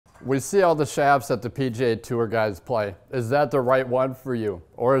We see all the shafts that the PGA Tour guys play. Is that the right one for you?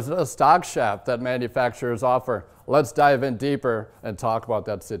 Or is it a stock shaft that manufacturers offer? Let's dive in deeper and talk about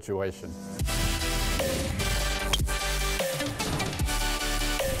that situation.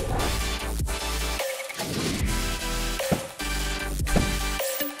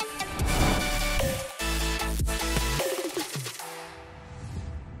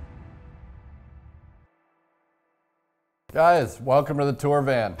 Guys, welcome to the Tour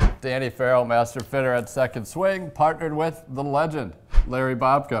Van. Danny Ferrell, master fitter at Second Swing, partnered with the legend, Larry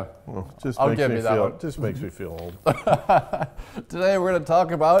Bobka. Well, just makes me feel old. Today we're going to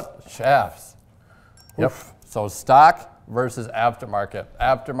talk about shafts. Yep. So stock versus aftermarket.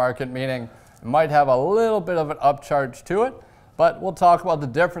 Aftermarket meaning it might have a little bit of an upcharge to it, but we'll talk about the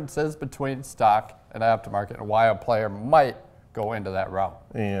differences between stock and aftermarket and why a player might go into that route.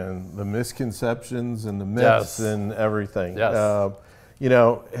 And the misconceptions and the myths and everything. Yes. You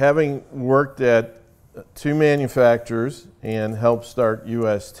know, having worked at two manufacturers and helped start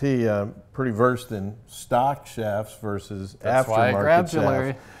UST, I'm pretty versed in stock shafts versus That's aftermarket why I grabbed you,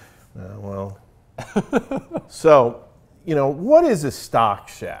 shafts. Larry. Well, so, you know, what is a stock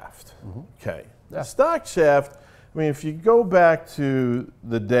shaft? Okay. Yeah. A stock shaft, I mean, if you go back to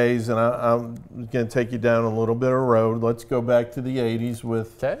the days, and I'm going to take you down a little bit of road. Let's go back to the 80s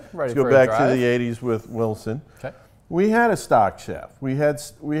with. Okay, ready let's go for a back drive. to the 80s with Wilson. Okay. We had a stock shaft. We had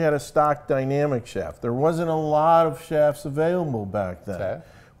a stock dynamic shaft. There wasn't a lot of shafts available back then. Okay.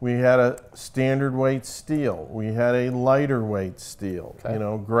 We had a standard weight steel. We had a lighter weight steel. Okay. You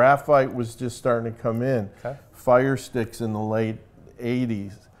know, graphite was just starting to come in. Okay. Fire sticks in the late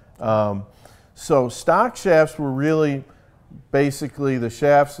 80s. So stock shafts were really basically the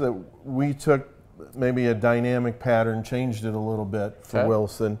shafts that we took maybe a dynamic pattern, changed it a little bit for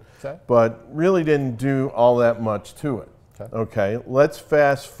Wilson, but really didn't do all that much to it. Okay, let's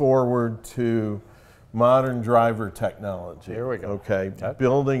fast forward to modern driver technology. Here we go. Okay,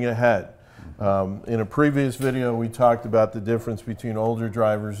 building ahead. In a previous video, we talked about the difference between older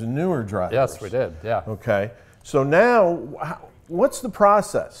drivers and newer drivers. Yes, we did, yeah. Okay, so now what's the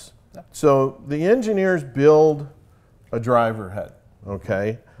process? So the engineers build a driver head,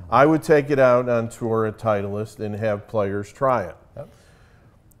 okay? I would take it out on tour at Titleist and have players try it. Yep.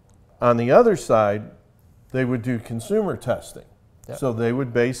 On the other side, they would do consumer testing. Yep. So they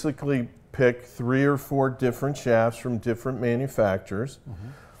would basically pick 3 or 4 different shafts from different manufacturers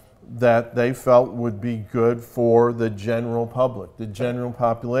that they felt would be good for the general public, the general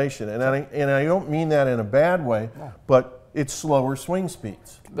population. And I don't mean that in a bad way, but it's slower swing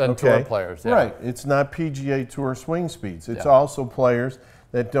speeds. Than tour players, yeah. Right, it's not PGA Tour swing speeds. It's also players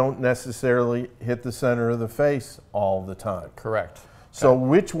that don't necessarily hit the center of the face all the time. Correct. So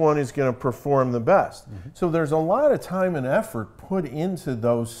which one is going to perform the best? So there's a lot of time and effort put into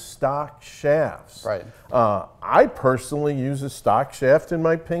those stock shafts. Right. I personally use a stock shaft in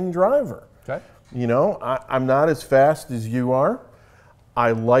my ping driver. Okay. You know, I'm not as fast as you are.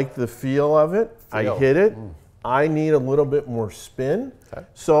 I like the feel of it. I hit it. I need a little bit more spin. Okay.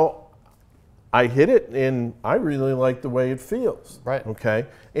 So I hit it and I really like the way it feels. Right. Okay.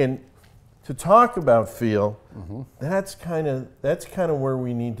 And to talk about feel, that's kind of where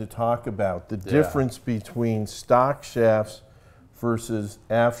we need to talk about the difference between stock shafts versus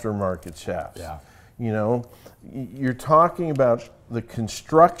aftermarket shafts. Yeah. You know, you're talking about the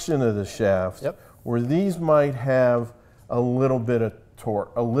construction of the shaft, where these might have a little bit of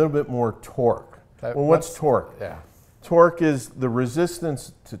torque, a little bit more torque. Okay. Well, what's torque? Yeah. Torque is the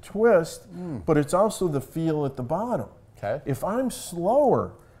resistance to twist, but it's also the feel at the bottom. Okay. If I'm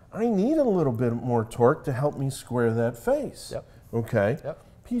slower, I need a little bit more torque to help me square that face. Yep. Okay. Yep.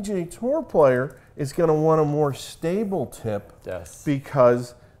 PGA Tour player is going to want a more stable tip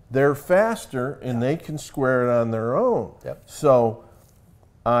because they're faster and they can square it on their own. Yep. So,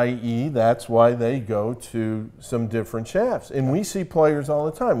 i.e., that's why they go to some different shafts. And we see players all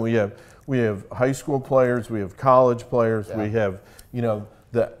the time. We have high school players, we have college players, we have, you know,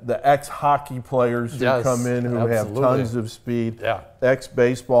 the ex-hockey players who come in who have tons of speed,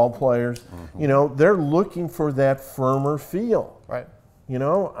 ex-baseball players. You know, they're looking for that firmer feel. Right. You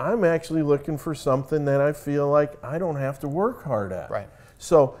know, I'm actually looking for something that I feel like I don't have to work hard at. Right.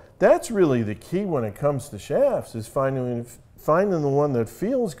 So that's really the key when it comes to shafts, is finding the one that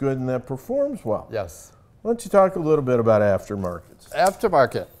feels good and that performs well. Yes. Why don't you talk a little bit about aftermarkets?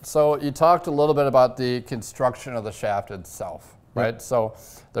 Aftermarket. So you talked a little bit about the construction of the shaft itself, right? So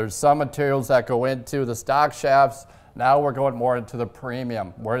there's some materials that go into the stock shafts. Now we're going more into the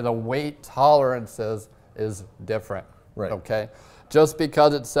premium, where the weight tolerance is different, okay? Just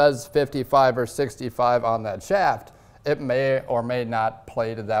because it says 55 or 65 on that shaft, it may or may not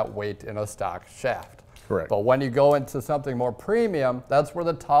play to that weight in a stock shaft. Correct. But when you go into something more premium, that's where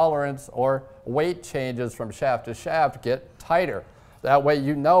the tolerance or weight changes from shaft to shaft get tighter. That way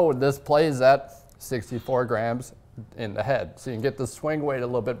you know this plays at 64 grams in the head, so you can get the swing weight a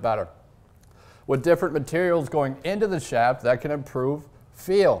little bit better. With different materials going into the shaft, that can improve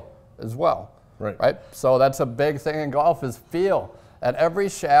feel as well. Right? So that's a big thing in golf is feel. And every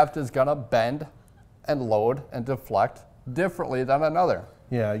shaft is gonna bend and load and deflect differently than another.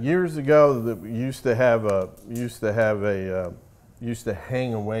 Yeah, years ago, we used to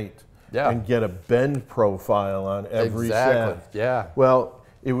hang a weight and get a bend profile on every shaft. Yeah. Well,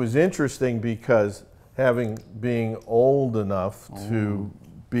 it was interesting because being old enough to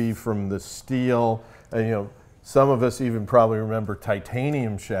be from the steel, and some of us even probably remember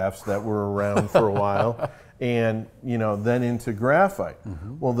titanium shafts that were around for a while, and then into graphite.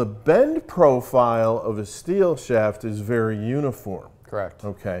 Well, the bend profile of a steel shaft is very uniform. Correct.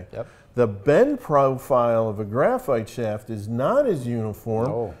 Okay. Yep. The bend profile of a graphite shaft is not as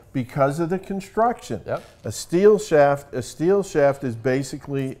uniform because of the construction. Yep. A steel shaft is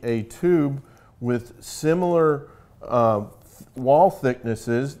basically a tube with similar wall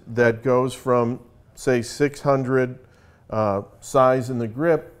thicknesses that goes from, say, 600 size in the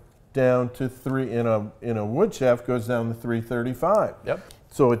grip down to in a wood shaft goes down to 335. Yep.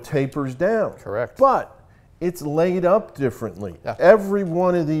 So it tapers down. Correct. But it's laid up differently. Yeah. Every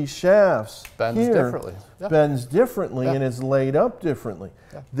one of these shafts bends differently. Yeah. Bends differently and is laid up differently.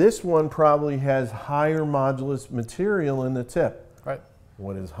 Yeah. This one probably has higher modulus material in the tip. Right.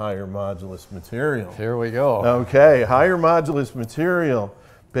 What is higher modulus material? Here we go. Okay, higher modulus material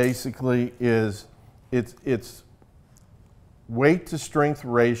basically is its weight to strength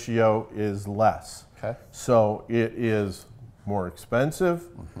ratio is less. Okay. So it is more expensive.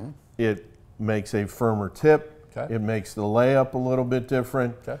 It makes a firmer tip. Okay. It makes the layup a little bit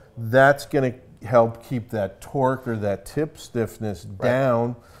different. Okay. That's going to help keep that torque or that tip stiffness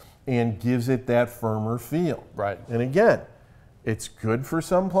down and gives it that firmer feel. Right. And again, it's good for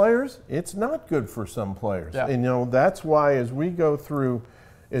some players. It's not good for some players. Yeah. And that's why as we go through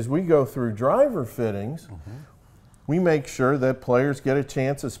driver fittings, we make sure that players get a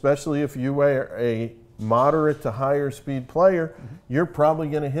chance, especially if you are a moderate to higher speed player, you're probably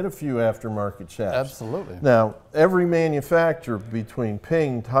going to hit a few aftermarket shafts. Absolutely. Now, every manufacturer between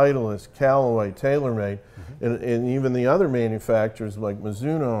Ping, Titleist, Callaway, TaylorMade, and even the other manufacturers like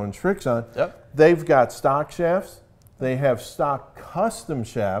Mizuno and Trixon, they've got stock shafts. They have stock custom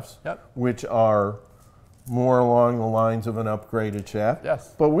shafts, which are more along the lines of an upgraded shaft.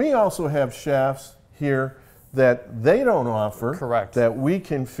 Yes. But we also have shafts here that they don't offer. Correct. That we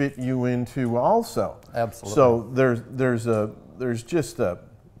can fit you into also. Absolutely. So there's just a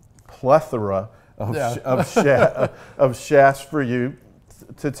plethora of shafts for you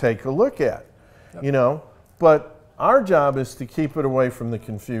to take a look at. But our job is to keep it away from the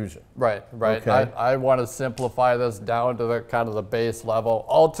confusion. Right. Okay? I want to simplify this down to the kind of the base level.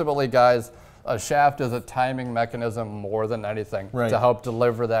 Ultimately, guys, a shaft is a timing mechanism more than anything to help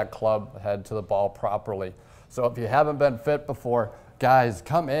deliver that club head to the ball properly. So if you haven't been fit before, guys,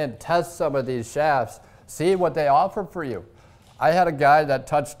 come in, test some of these shafts, see what they offer for you. I had a guy that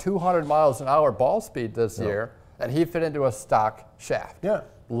touched 200 miles an hour ball speed this year, and he fit into a stock shaft. Yeah.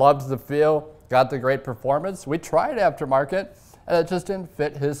 Loved the feel, got the great performance. We tried aftermarket, and it just didn't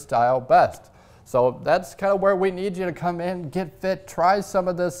fit his style best. So that's kind of where we need you to come in, get fit, try some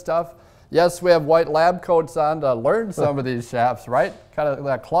of this stuff. Yes, we have white lab coats on to learn some of these shafts, right? Kind of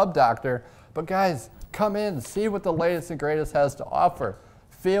that club doctor. But guys, come in, see what the latest and greatest has to offer.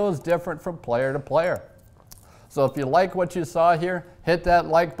 Feels different from player to player. So if you like what you saw here, hit that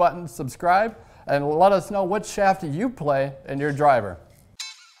like button, subscribe, and let us know what shaft you play in your driver.